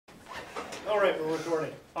All right, we're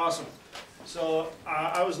recording. Awesome. So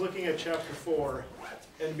I was looking at chapter 4,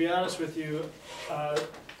 and to be honest with you, I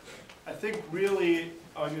think really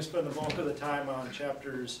I'm going to spend the bulk of the time on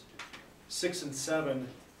chapters 6 and 7,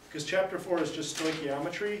 because chapter 4 is just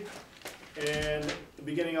stoichiometry, and the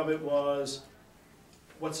beginning of it was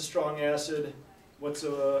what's a strong acid, what's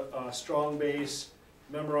a strong base,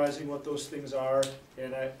 memorizing what those things are,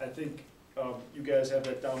 and I think you guys have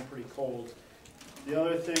that down pretty cold. The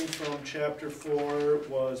other thing from chapter 4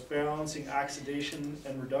 was balancing oxidation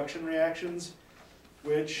and reduction reactions,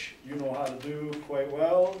 which you know how to do quite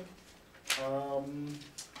well. And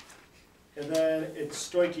then it's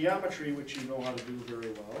stoichiometry, which you know how to do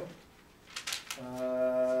very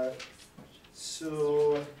well.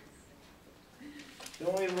 So the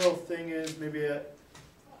only real thing is maybe a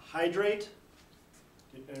hydrate.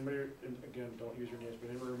 Anybody, again, don't use your names,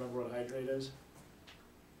 but anybody remember what hydrate is?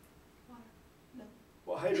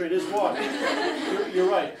 Well, hydrate is water. You're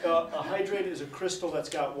right. A hydrate is a crystal that's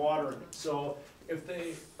got water in it. So if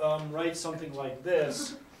they write something like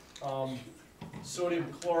this,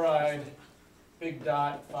 sodium chloride, big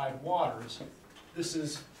dot, 5 waters, this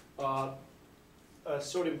is a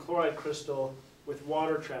sodium chloride crystal with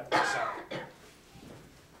water trapped inside.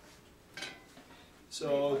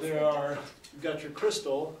 So you've got your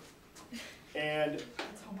crystal, and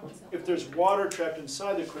if there's water trapped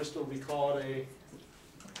inside the crystal, we call it a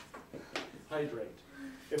hydrate.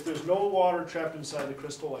 If there's no water trapped inside the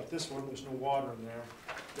crystal, like this one, there's no water in there,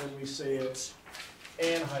 then we say it's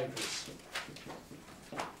anhydrous.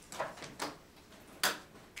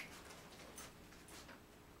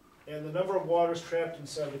 And the number of waters trapped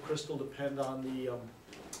inside the crystal depend on the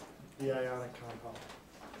ionic compound.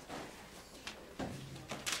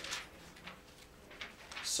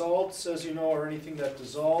 Salts, as you know, are anything that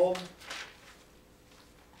dissolve.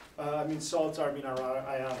 Salts are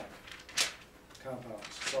ionic compounds.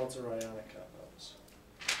 Salts are ionic compounds.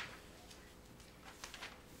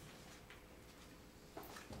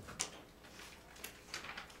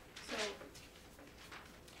 So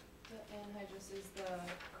the anhydrous is the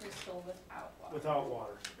crystal without water. Without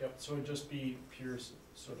water. Yep. So it'd just be pure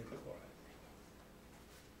sodium chloride.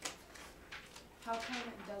 How come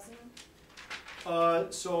it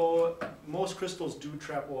doesn't? So most crystals do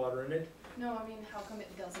trap water in it. No, I mean, how come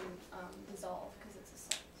it doesn't dissolve? Because it's a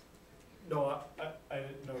salt. No,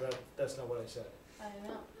 no, that's not what I said. I don't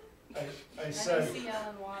know. I said. NaCl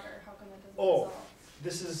and water. How come it doesn't Oh, dissolve?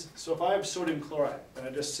 this is, so if I have sodium chloride and I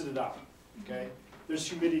just sit it out, okay, there's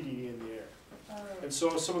humidity in the air. Oh. And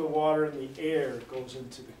so some of the water in the air goes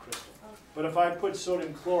into the crystal. Oh. But if I put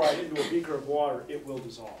sodium chloride into a beaker of water, it will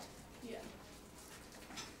dissolve. Yeah.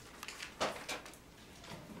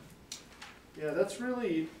 Yeah, that's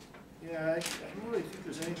really, I don't really think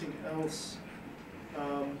there's anything else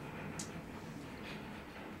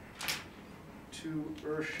too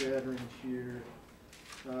earth-shattering here.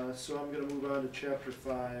 So I'm going to move on to chapter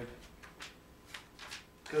 5.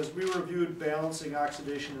 Because we reviewed balancing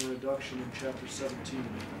oxidation and reduction in chapter 17.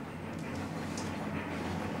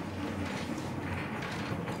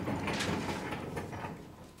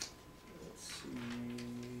 Let's see.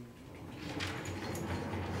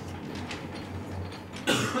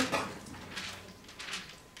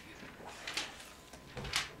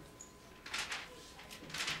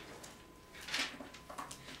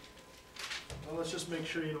 Well, let's just make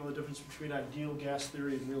sure you know the difference between ideal gas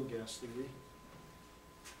theory and real gas theory.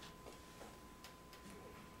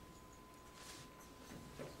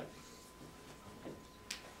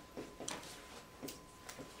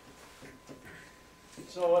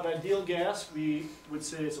 So an ideal gas, we would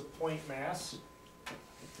say it's a point mass,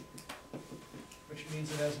 which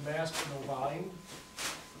means it has mass but no volume.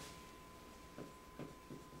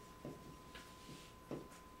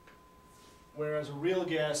 Whereas a real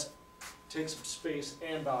gas takes up space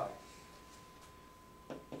and volume.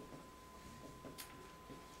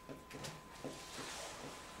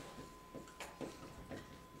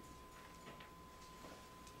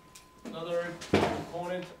 Another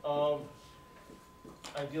component of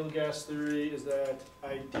ideal gas theory is that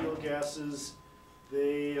ideal gases,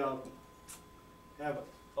 they have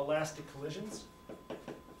elastic collisions,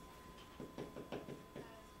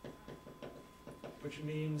 which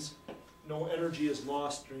means no energy is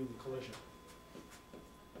lost during the collision.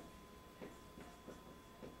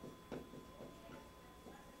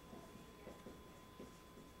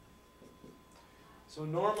 So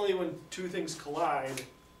normally when two things collide,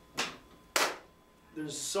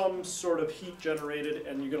 there's some sort of heat generated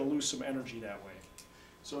and you're going to lose some energy that way.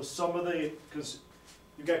 So some of the, because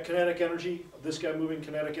you've got kinetic energy of this guy moving,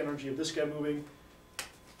 kinetic energy of this guy moving,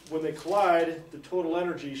 when they collide, the total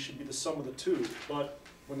energy should be the sum of the two, but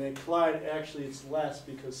when they collide, actually it's less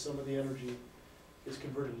because some of the energy is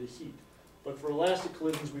converted to heat. But for elastic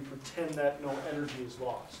collisions, we pretend that no energy is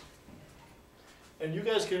lost. And you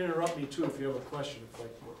guys can interrupt me too if you have a question,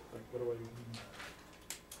 like what do I mean?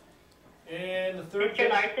 And the third Mr. thing,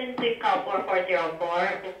 Larson, please call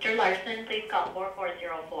 4404. Mr. Larson, please call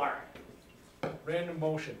 4404. random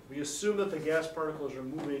motion. We assume that the gas particles are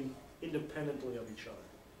moving independently of each other.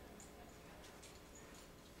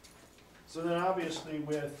 So then obviously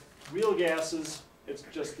with real gases, it's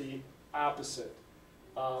just the opposite.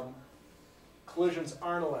 Collisions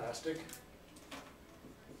aren't elastic.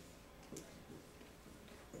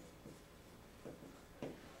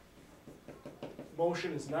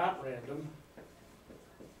 Motion is not random.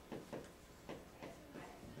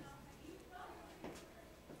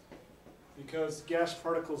 Because gas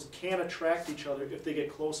particles can attract each other if they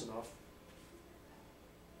get close enough.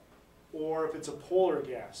 Or if it's a polar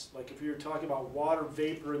gas, like if you're talking about water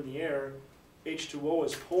vapor in the air, H2O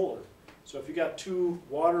is polar. So if you got two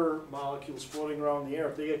water molecules floating around in the air,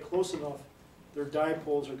 if they get close enough, their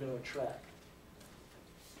dipoles are going to attract.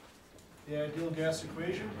 The ideal gas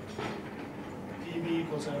equation, PV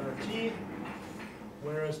equals nRT,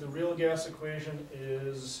 whereas the real gas equation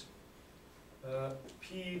is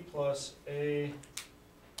P plus A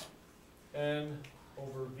N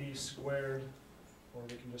over V squared, or we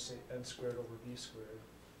can just say N squared over V squared,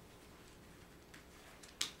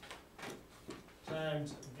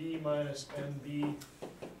 times V minus NV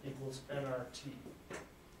equals nRT.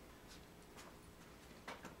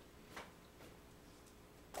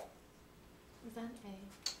 Is that an A?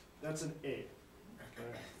 That's an A.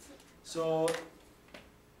 Okay. So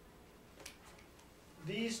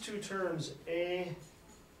these two terms, A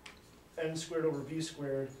N squared over V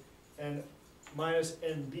squared and minus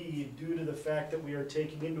NB, due to the fact that we are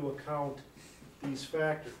taking into account these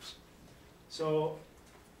factors. So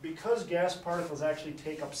because gas particles actually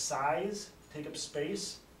take up size, take up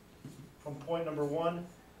space, from point number one,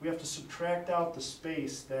 we have to subtract out the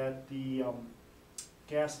space that the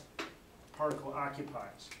gas particle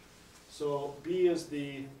occupies. So B is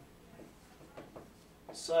the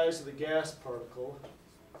size of the gas particle,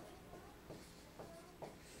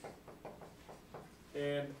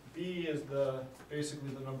 and B is basically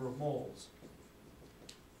the number of moles.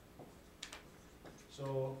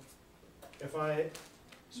 So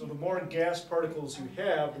the more gas particles you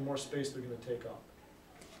have, the more space they're going to take up.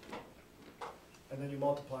 And then you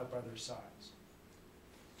multiply it by their size.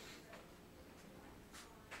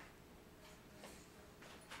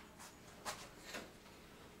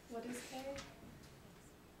 What is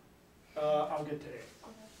A? I'll get to A.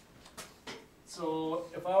 Okay. So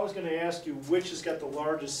if I was going to ask you which has got the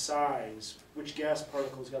largest size, which gas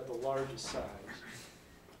particle's got the largest size?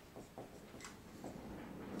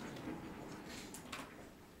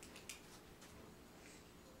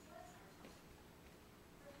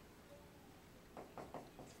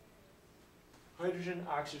 Hydrogen,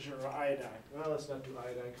 oxygen, or iodine. Well, let's not do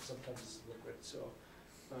iodine because sometimes it's liquid. So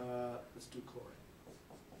let's do chlorine.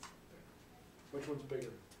 Which one's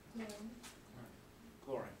bigger?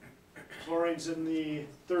 Chlorine. Chlorine's in the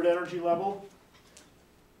third energy level,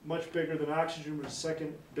 much bigger than oxygen, but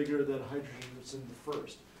second bigger than hydrogen, that's in the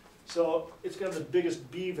first. So it's got the biggest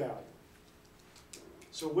B value.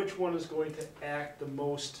 So which one is going to act the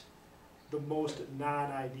most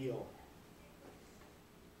non-ideal?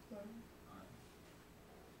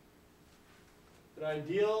 In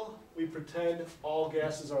ideal, we pretend all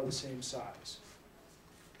gases are the same size.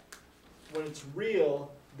 When it's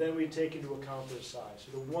real, then we take into account their size.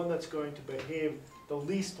 So the one that's going to behave the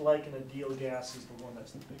least like an ideal gas is the one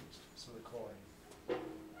that's the biggest, so the chlorine.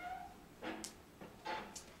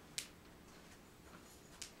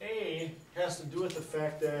 A has to do with the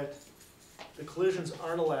fact that the collisions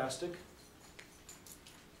aren't elastic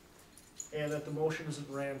and that the motion isn't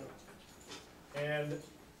random. And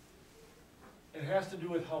it has to do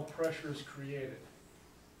with how pressure is created.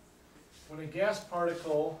 When a gas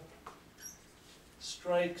particle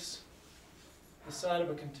strikes the side of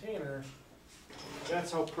a container,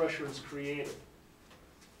 that's how pressure is created.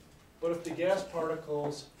 But if the gas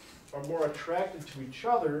particles are more attracted to each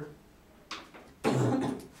other,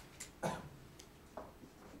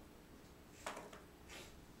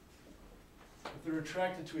 they're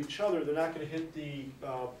attracted to each other, they're not going to hit the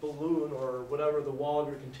balloon or whatever the wall of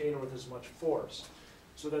your container with as much force.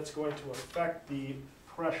 So that's going to affect the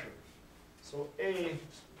pressure. So A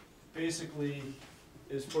basically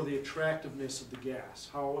is for the attractiveness of the gas.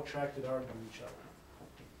 How attracted are they to each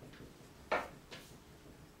other?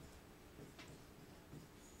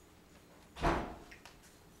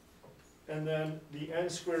 And then the n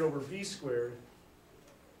squared over v squared,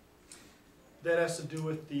 that has to do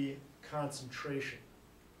with the concentration.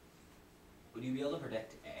 Would you be able to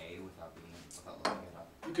predict A without looking it up?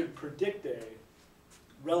 You could predict a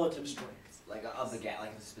relative strength. Like of the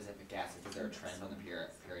like a specific gas, like is there a trend on the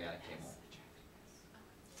periodic table?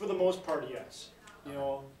 For the most part, yes. You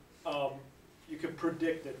know, you could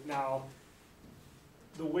predict it. Now,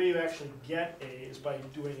 the way you actually get A is by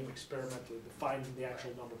doing it experimentally, finding the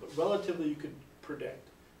actual number. But relatively, you could predict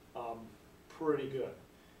pretty good.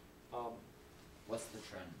 What's the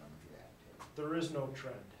trend on the periodic table? There is no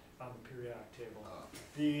trend on the periodic table. Oh.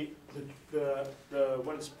 The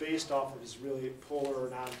what it's based off of is really polar or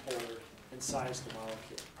non-polar and size of the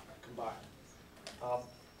molecule combined.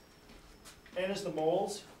 N is the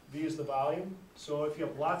moles, V is the volume. So if you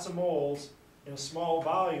have lots of moles in a small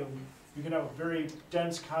volume, you can have a very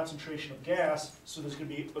dense concentration of gas, so there's going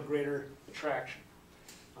to be a greater attraction.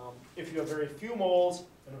 If you have very few moles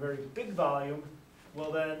and a very big volume,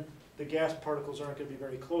 well then the gas particles aren't going to be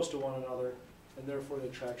very close to one another, and therefore the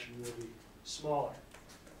attraction will be smaller.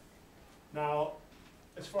 Now,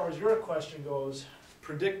 as far as your question goes,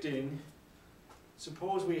 predicting,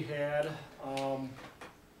 suppose we had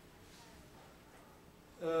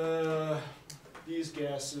these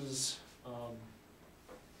gases,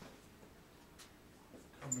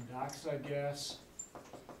 carbon dioxide gas,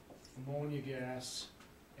 ammonia gas,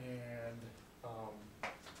 and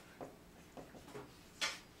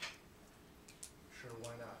sure,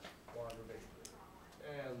 why not? Water vapor.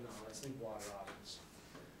 And no, let's leave water options.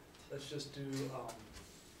 Let's just do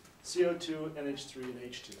CO2, NH3, and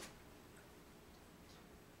H2.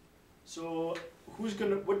 So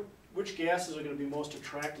which gases are going to be most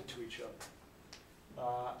attracted to each other?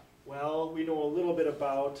 Well, we know a little bit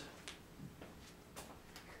about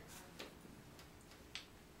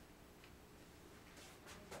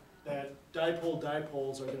that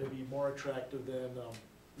dipoles are going to be more attractive than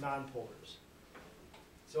nonpolars.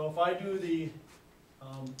 So if I do the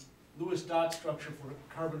Lewis dot structure for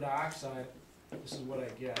carbon dioxide, this is what I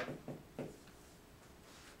get.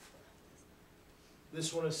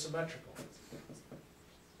 This one is symmetrical.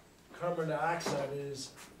 Carbon dioxide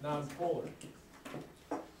is nonpolar.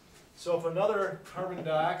 So if another carbon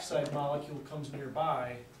dioxide molecule comes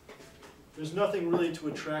nearby, there's nothing really to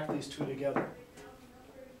attract these two together.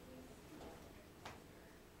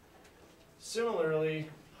 Similarly,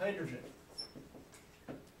 hydrogen.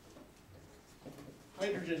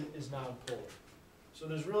 Hydrogen is nonpolar. So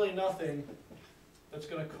there's really nothing that's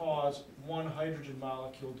going to cause one hydrogen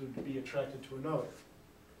molecule to be attracted to another.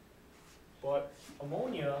 But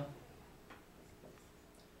ammonia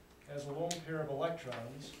has a lone pair of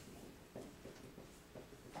electrons.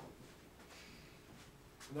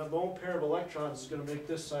 And that lone pair of electrons is going to make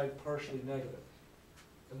this side partially negative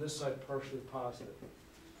and this side partially positive.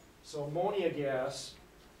 So ammonia gas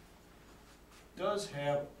does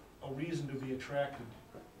have a reason to be attracted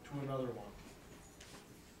to another one.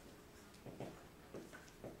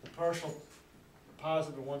 The partial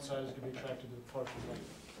positive on one side is going to be attracted to the partial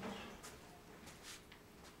negative.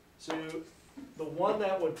 So the one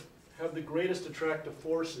that would have the greatest attractive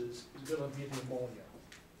forces is going to be the ammonia.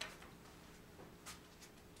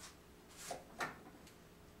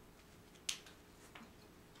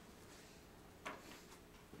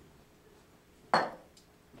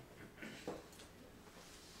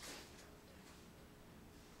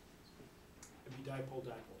 It'd be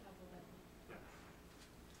dipole-dipole. Yeah.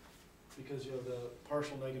 Because you have the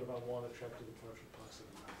partial negative on one attracted to the partial positive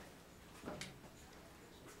on the other.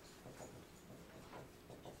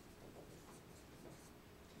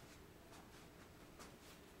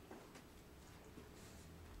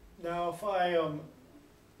 Now, if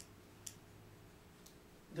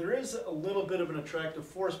there is a little bit of an attractive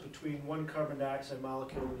force between one carbon dioxide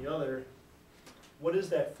molecule and the other. What is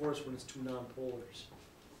that force when it's two nonpolars?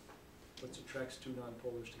 What attracts two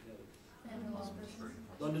nonpolars together? Van der Waals.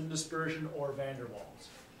 London dispersion or van der Waals.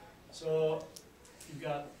 So you've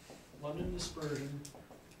got London dispersion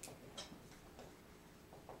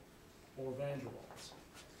or van der Waals.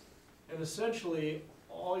 And essentially,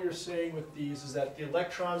 all you're saying with these is that the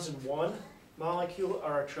electrons in one molecule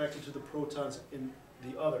are attracted to the protons in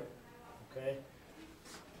the other, okay?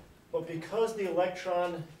 But because the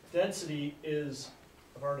electron density is,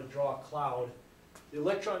 if I were to draw a cloud, the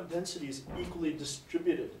electron density is equally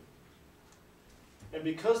distributed. And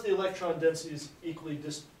because the electron density is equally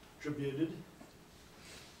distributed,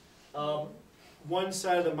 one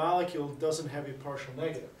side of the molecule doesn't have a partial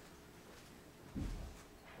negative.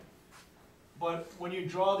 But when you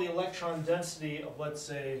draw the electron density of, let's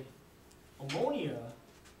say, ammonia,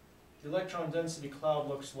 the electron density cloud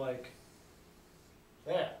looks like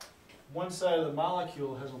that. One side of the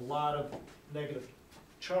molecule has a lot of negative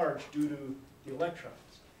charge due to the electrons.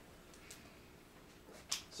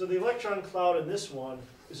 So the electron cloud in this one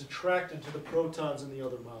is attracted to the protons in the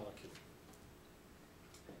other molecule.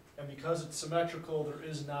 And because it's symmetrical, there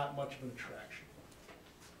is not much of an attraction.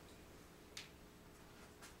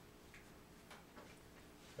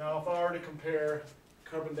 Now, if I were to compare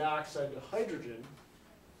carbon dioxide to hydrogen,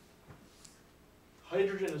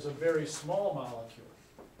 hydrogen is a very small molecule.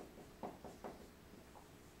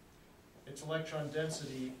 Its electron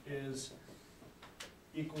density is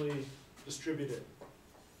equally distributed.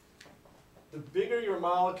 The bigger your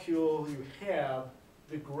molecule you have,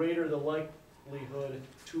 the greater the likelihood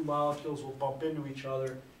two molecules will bump into each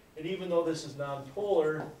other. And even though this is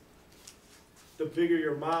nonpolar, the bigger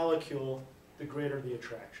your molecule, the greater the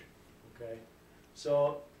attraction, okay?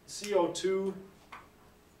 So CO2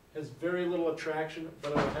 has very little attraction,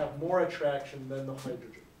 but it will have more attraction than the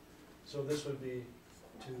hydrogen. So this would be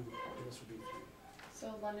 2, and this would be 3.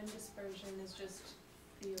 So London dispersion is just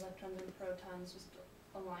the electrons and protons just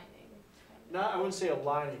aligning, kind of. Not, I wouldn't say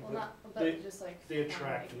aligning, Well, but, not, they- but just like. they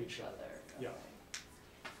attract forming to each other. Yeah. Okay.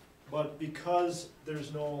 but because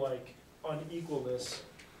there's no like unequalness